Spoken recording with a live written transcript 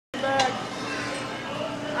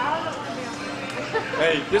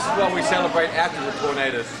Hey, this is what we celebrate after the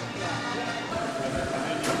tornadoes.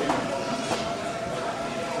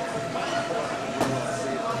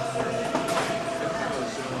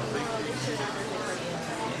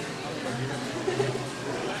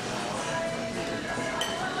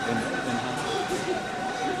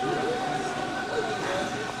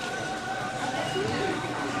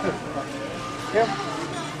 Yep.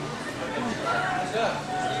 What's up?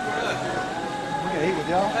 We can eat with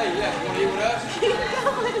y'all. Hey, yeah, you want to eat with us?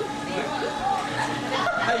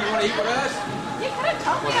 Hey, you want to eat with us? You could have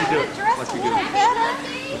told me What I you would do? have dressed What a you little better.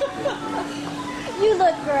 You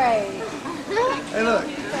look great. Hey, look. Oh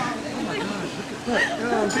my gosh, look at that.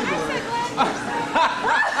 Come on, people.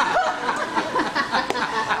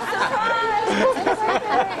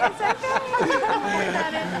 It's okay.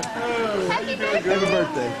 Happy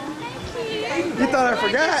birthday. You thought I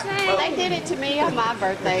forgot? They did it to me on my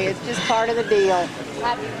birthday. It's just part of the deal.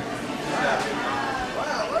 I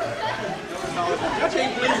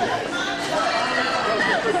can't believe it.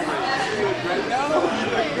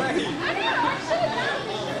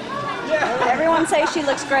 Everyone says she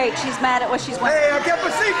looks great. She's mad at what she's wearing. Hey, I kept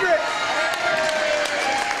a secret.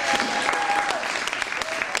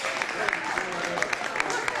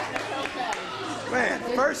 Man,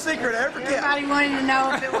 first secret I ever kept. Everybody wanted to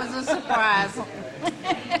know if it was a surprise.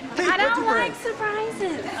 I don't like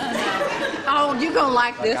surprises. Oh, you're going to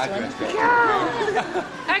like this one.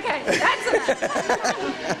 Okay, that's enough.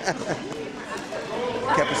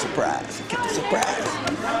 Kept a surprise. Kept a surprise.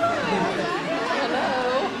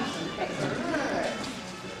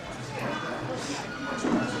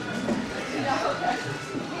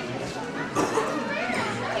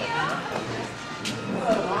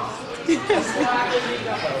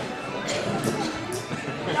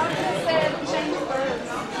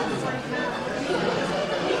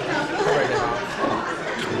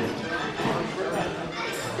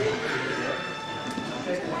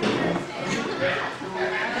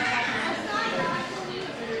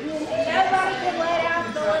 Nobody can let out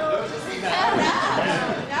the little...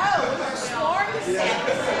 No, we're sworn to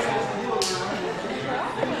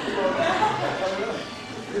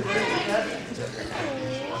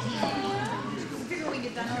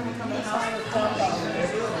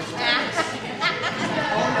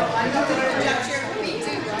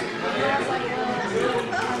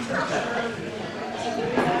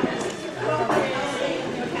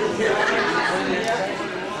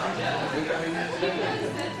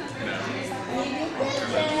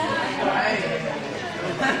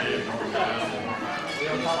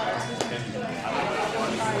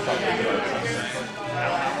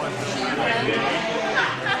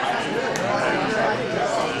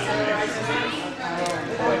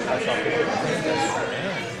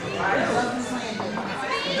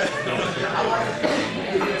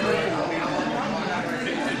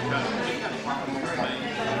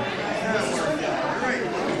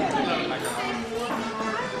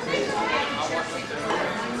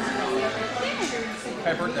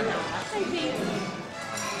Happy birthday.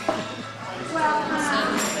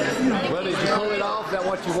 Well, did you pull it off? Is that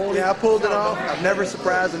what you wanted? Yeah, I pulled it off. I've never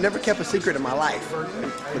surprised. I've never kept a secret in my life.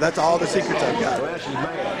 But that's all the secrets I've got. Well, she's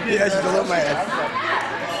mad. Yeah, she's a little mad.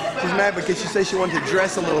 She's mad because she says she wanted to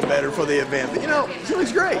dress a little better for the event. But you know, she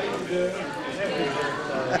looks great.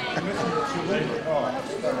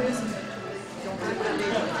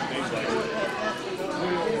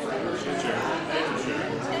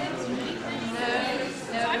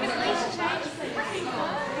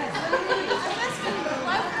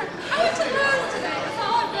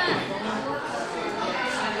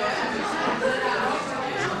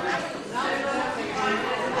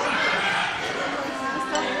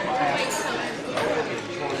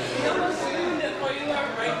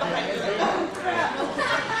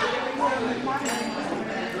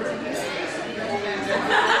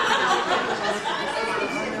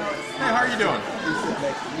 Hey, how are you doing?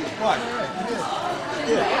 What?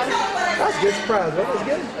 That's a good surprise. That was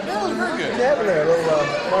good. That was very good. What's happening there? A little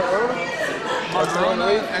macaroni?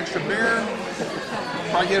 Macaroni, extra beer.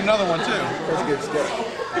 Probably get another one too. That's good stuff.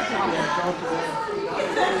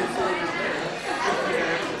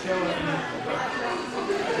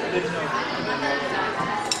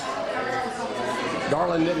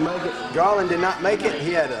 Garland didn't make it. Garland did not make it.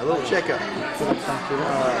 He had a little checkup.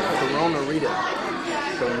 Corona Rita.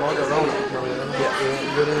 So Margarona.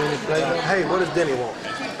 Yeah. Hey, what does Deni want?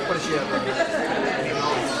 What does she have?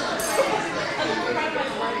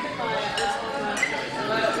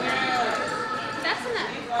 That's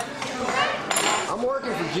enough. I'm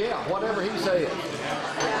working for Jeff, whatever he said.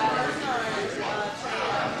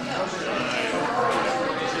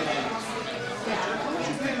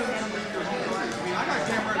 I got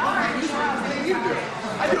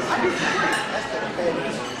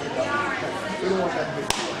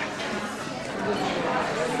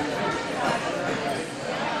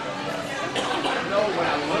We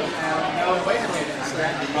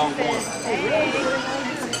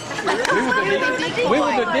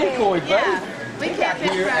were the decoys, Yeah. buddy. We kept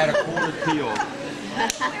him Here at a from. quarter kill.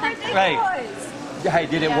 Hey, hey,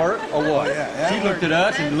 did it work or what? Yeah, She looked at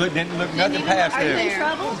us and didn't look nothing past Are you them. in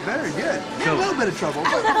trouble? Very good. Yeah, a little bit of trouble.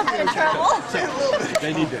 But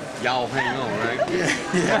They need to, y'all hang on, right?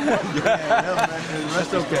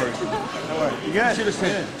 that's okay. You got Should have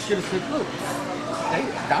said, look, hey,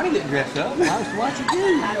 Donnie didn't dress up. I was watching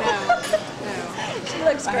you. I know. She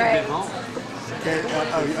looks I had great. been home. Okay.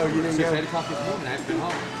 Oh, you didn't Since go. 8 o'clock this morning, I haven't been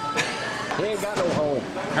home. He ain't got no home.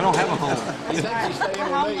 I don't have a home. He thinks he's staying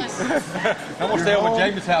with me. I'm gonna stay over at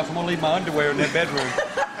Jamie's house. I'm gonna leave my underwear in that bedroom.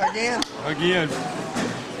 Again. Again.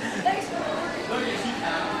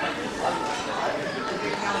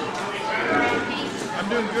 I'm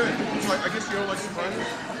doing good. So I guess you don't like surprises?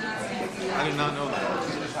 I did not know that.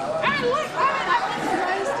 Hey, look, I been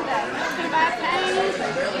surprised today. I'm gonna buy paint,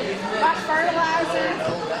 buy fertilizer.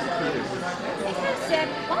 He just said,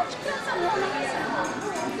 why don't you get some more nicer?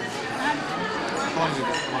 As long as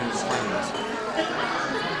it's slang this.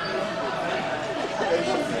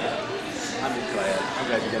 I'm just glad. I'm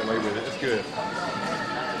glad you got away with it. It's good.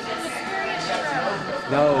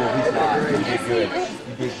 No, he's not. You did good.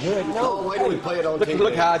 You did good. No, wait till we play it on Look, TV.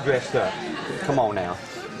 look how I dressed up. Come on now.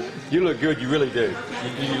 You look good. You really do.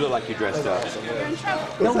 You look like you dressed up. No, he's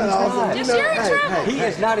awesome. Just you're in trouble. He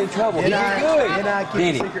is not in trouble. He And did I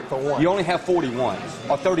good. keep a secret for one. You only have 41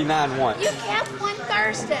 or 39 once. You kept one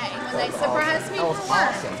Thursday when they surprised me for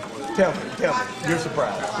work. Tell me. You're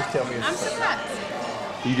surprised. Just tell me. I'm surprised.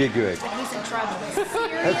 You did good. He's in trouble.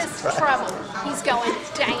 Serious trouble. He's going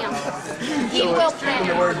down. He will In the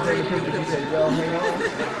down. words of David Cooper, he said, "Y'all hang on."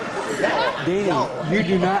 Danny, you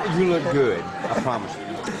do not. You look good. I promise you.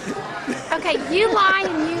 Okay, you lie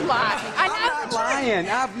and you lie. I know. I'm not lying.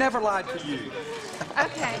 I've never lied to you.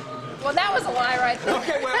 Okay. Well, that was a lie right there.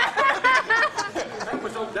 Okay, well,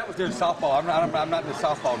 that was doing softball. I'm not doing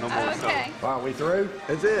softball no more. Okay. All right, we through?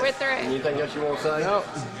 That's it. We're through. Anything else you want to say? No.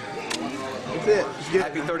 That's it. It's So. good.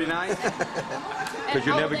 Happy 39? Because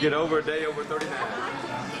you'll never get over a day over 39.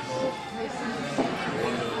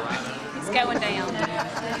 He's going down.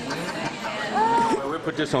 Well, we'll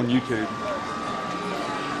put this on YouTube.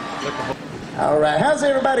 All right, how's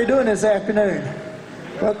everybody doing this afternoon?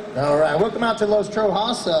 Well, all right, welcome out to Los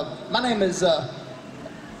Trojas. My name is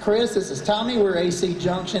Chris, this is Tommy, we're AC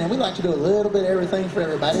Junction, and we like to do a little bit of everything for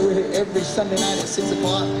everybody. We're here every Sunday night at 6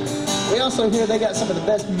 o'clock. We also hear they got some of the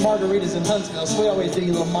best margaritas in Huntsville, so we always do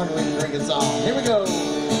you a little margarita drinking song. Here we go.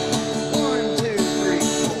 1, 2, 3,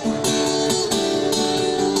 4.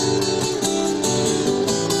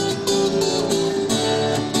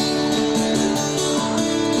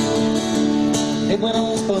 It went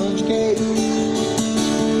on sponge cake,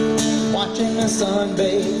 watching the sun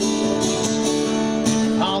bathe.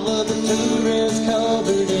 All of the tourists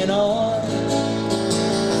covered in oil,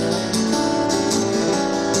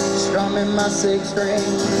 strumming my 6 string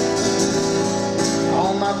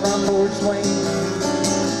on my front porch swing.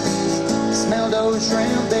 Smelled those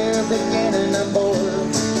shrimp, they're beginning to boil.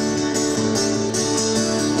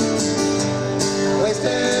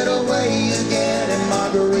 Wasted away again in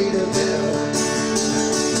Margaritaville,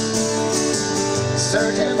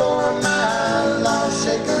 searching for my lost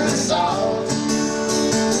shaker of salt.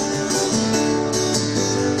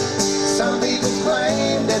 Some people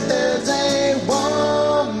claim that there's a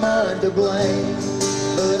woman to blame,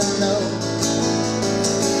 but I know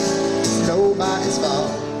it's nobody's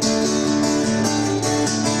fault.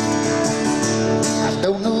 I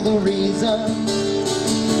don't know the reason,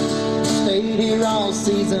 stayed here all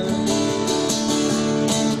season.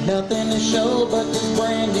 Nothing to show but this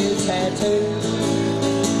brand new tattoo.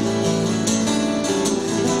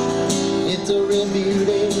 It's a real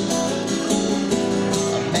beauty,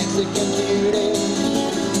 Mexican beauty.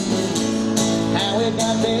 How it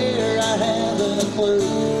got there, I haven't a clue.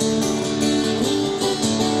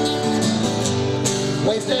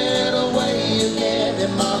 Wasted away again in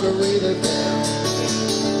Margaritaville,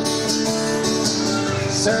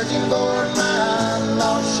 searching for my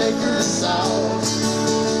lost shaker of salt.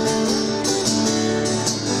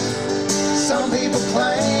 Some people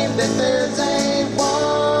claim that there's a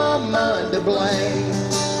woman to blame,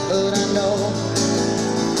 but I know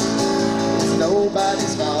it's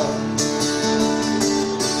nobody's fault.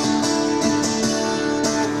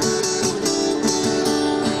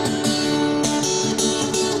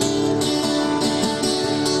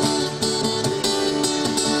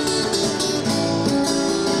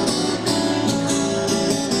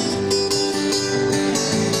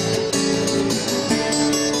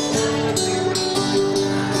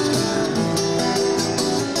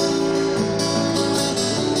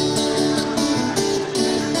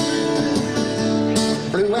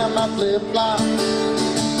 flip-flop,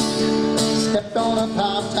 stepped on a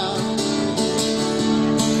pop-top,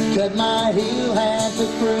 cut my heel, had to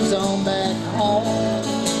cruise on back home.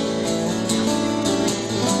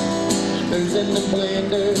 Who's in the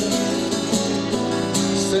blender?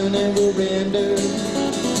 Soon it will render.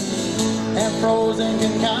 And frozen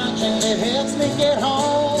concoction, it helps me get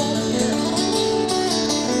home.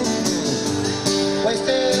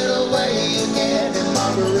 Wasted away again in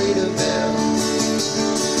Margaritaville,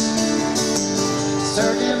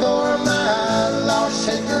 searching for my lost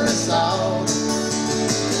shaker of salt.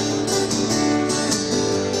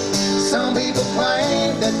 Some people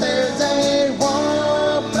claim that there's a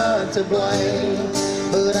woman to blame,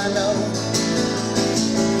 but I know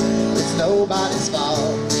it's nobody's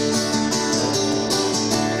fault.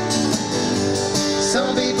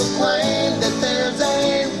 Some people claim that there's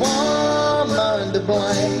a woman to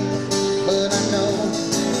blame, but I know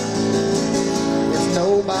it's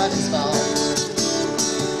nobody's fault.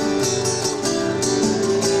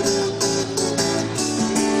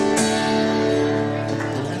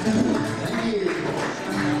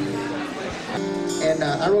 And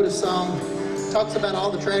I wrote a song, talks about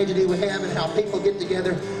all the tragedy we have and how people get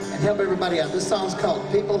together and help everybody out. This song's called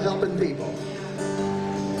People Helping People.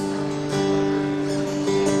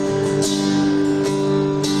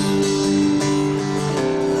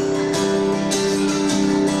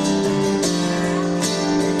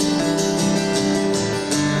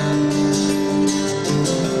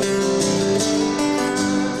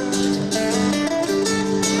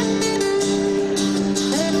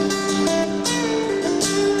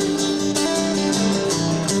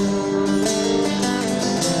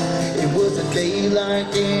 Day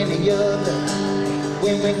like any other,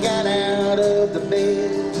 when we got out of the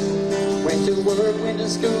bed, went to work, went to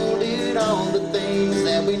school, did all the things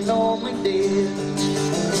that we normally did.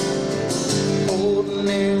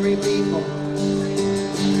 Ordinary people,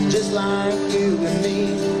 just like you and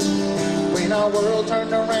me. When our world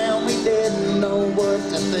turned around, we didn't know what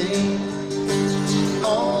to think.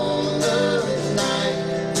 On the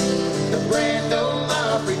night the Grand Ole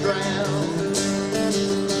Opry drowned,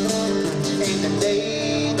 the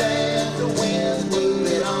day that the winds blew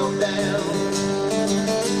it all down,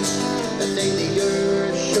 the day the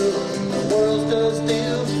earth shook, the world stood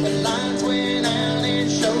still, the lights went out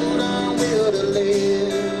and showed our will to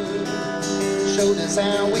live, showed us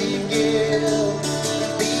how we give,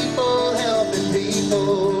 people helping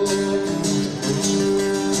people.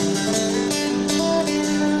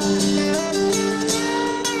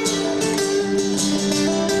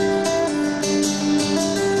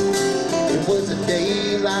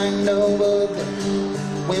 Like no other,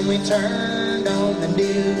 when we turned on the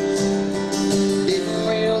news, didn't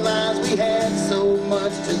realize we had so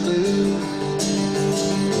much to lose.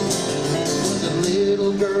 Was a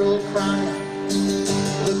little girl crying,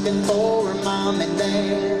 looking for her mom and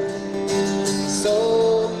dad.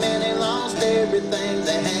 So many lost everything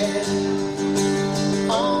they had.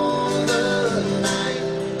 On the night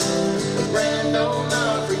the Grand Ole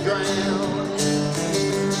Opry drowned,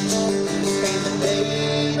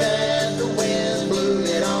 that the winds blew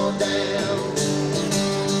it all down,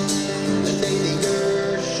 the day the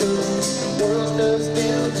earth shook, the world stood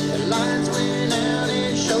still, the lights went out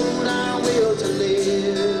and showed our will to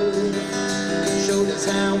live, showed us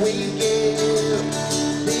how we give,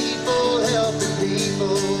 people helping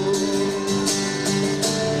people.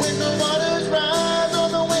 When the waters rise or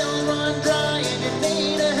the wells run dry and you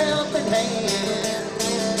need a helping hand,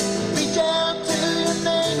 reach out to your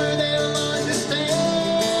neighbor, they'll understand.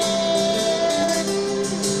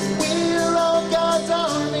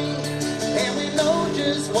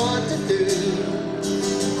 What to do.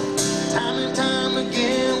 Time and time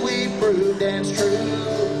again we proved that's true.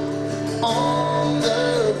 On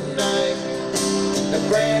the night the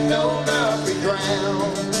Grand Ole Opry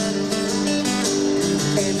drowned,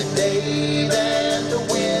 and the day that the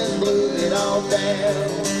winds blew it all down,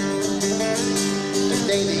 the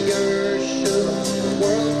day the earth shook, the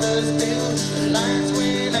world stood still, the lights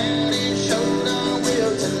went out and showed our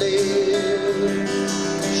will to live,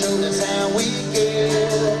 showed us how we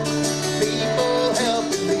give, people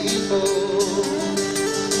helping people.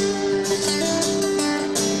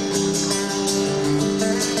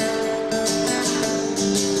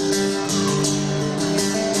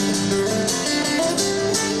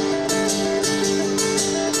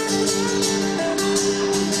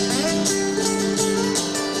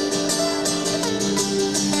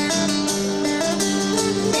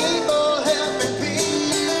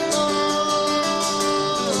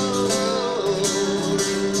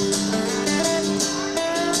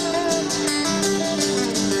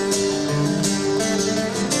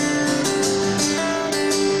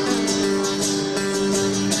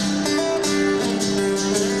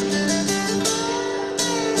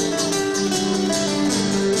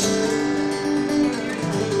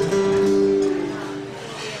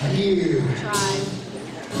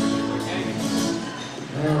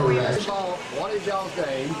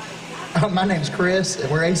 My name's Chris, and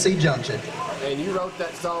we're AC Junction. And you wrote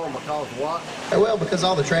that song because what? Well, because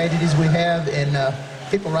all the tragedies we have, and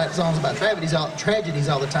people write songs about tragedies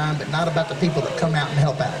all the time, but not about the people that come out and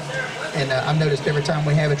help out. And I've noticed every time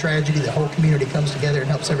we have a tragedy, the whole community comes together and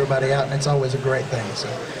helps everybody out, and it's always a great thing. So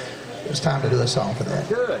it was time to do a song for that.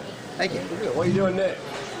 Good. Thank you. Good. What are you doing next?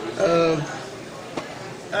 How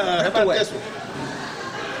about this one?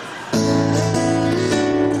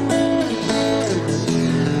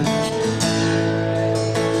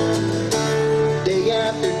 Day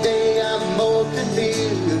after day, I'm more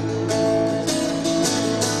confused.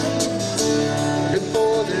 Look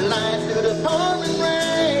for the light through the pouring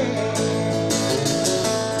rain.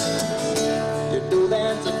 You know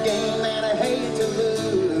that's a game that I hate to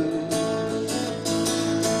lose.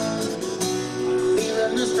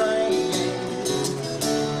 Feeling the strain.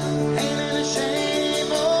 Ain't it a shame?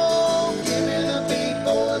 Oh, give me the beat,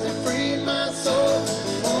 boys, and free my soul.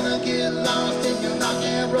 Wanna get lost in your rock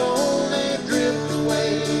and roll and drift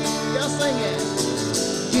away. Y'all sing it.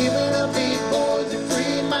 Give me the beat, boys, and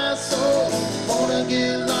free my soul. Wanna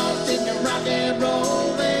get lost in your rock and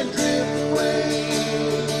roll and drift away.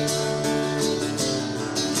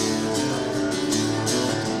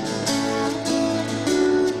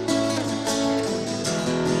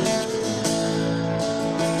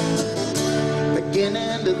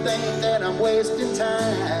 Beginning to think that I'm wasting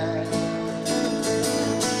time.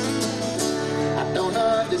 I don't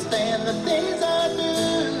understand the things I do.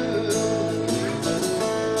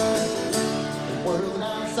 The world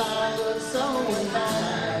outside looks so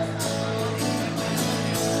fine.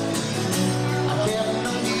 I count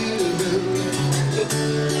on you to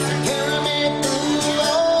carry me through.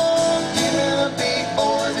 Oh, give me the beat,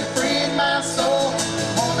 boys, and free my soul.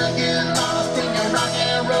 Wanna get lost in your rock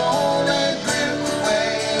and roll and drift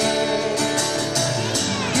away.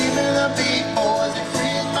 Give me the beat, boys, and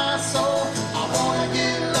free my soul. I wanna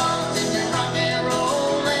get lost in your rock and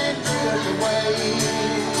roll and drift away.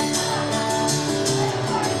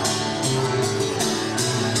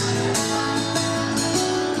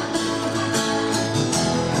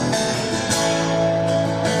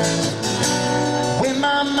 When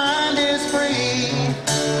my mind is free,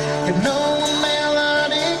 you know a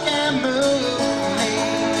melody can move me.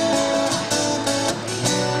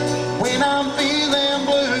 When I'm feeling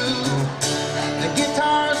blue, the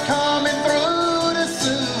guitar's coming through to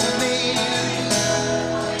soothe me.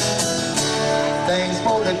 Thanks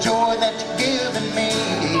for the joy that you're giving me.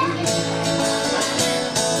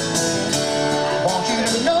 Want you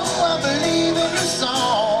to know I believe in your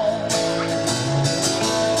song.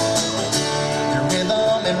 Your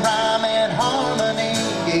rhythm and rhyme and harmony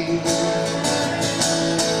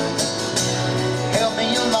help me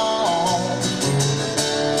along,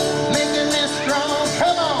 making me strong.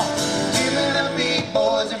 Come on, give me the beat,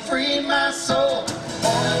 boys, and free my soul.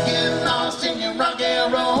 Wanna get lost in your rock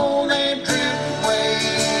and roll and drift away.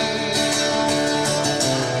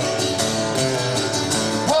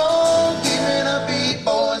 Whoa, give me the beat,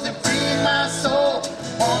 boys, and free my soul.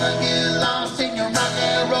 Wanna get lost in your rock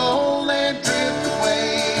and roll and drift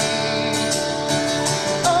away.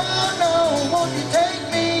 Oh no, won't you take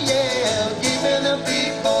me? Yeah, give me the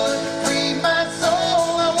beat, boy, free my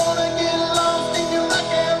soul. I wanna get lost in your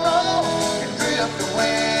rock and roll and drift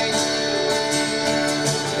away.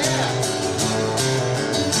 Yeah.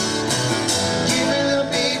 Give me the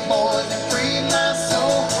beat, boys, and free my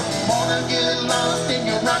soul. Wanna get lost in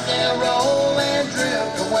your rock and roll and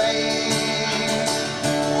drift away.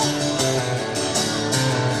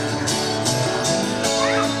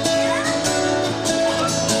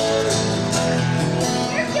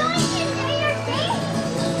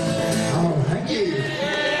 Oh, thank you.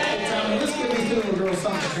 Hey, Tommy, let's give these little girls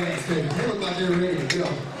something to dance to. They look like they're ready to go.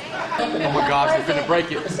 Oh my gosh, we're gonna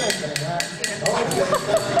break it.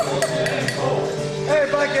 Hey,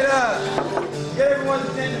 break it up. Get everyone's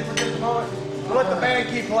attention for just a moment. We'll let the band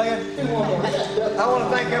keep playing. I want to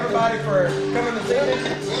thank everybody for coming this evening.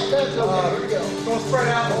 Going to spread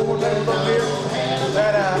out the whole tables up here.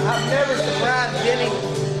 That I've never surprised Deni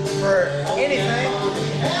for anything.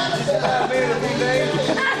 Just about been in a few days.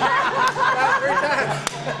 About 3 times.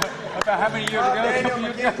 About how many years ago? Daniel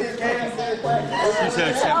McKenzie came. You said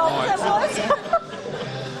at 7 points.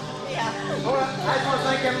 Well, I just want to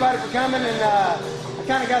thank everybody for coming, and I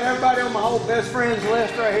kind of got everybody on my whole best friends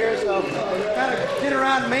list right here, so kind of get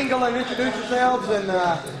around, mingle, and introduce yourselves, and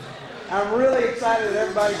I'm really excited that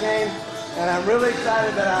everybody came, and I'm really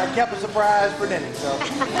excited that I kept a surprise for Deni, so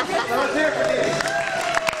let's hear it for Deni.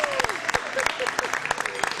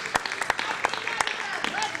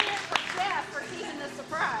 Let's hear it for Jeff for keeping the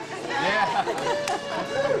surprise. Yeah.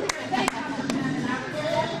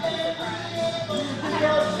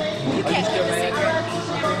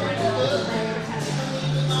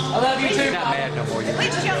 fight no more.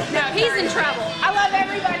 No, he's in trouble. I love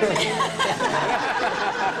everybody.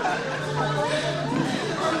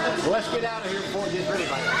 Well, let's get out of here before it gets really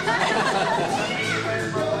bad.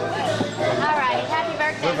 All right, happy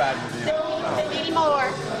birthday. We're riding with you. Many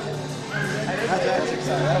more. That's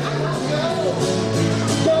exciting.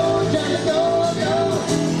 Go, Johnny, go, go.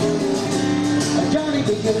 Johnny,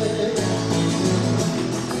 be good.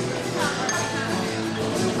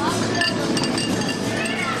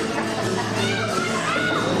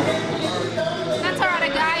 That's all right.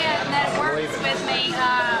 A guy that works with me.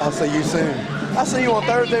 I'll see you soon. I'll see you on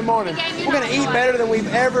Thursday morning. We're going to eat better than we've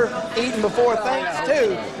ever eaten before, thanks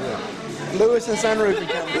to Lewis and Sunroof.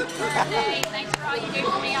 Thanks for all you do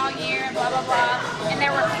for me all year, and blah, blah, blah. And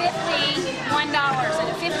there were $51,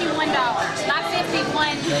 and $51, not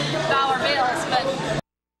 $51 bills, but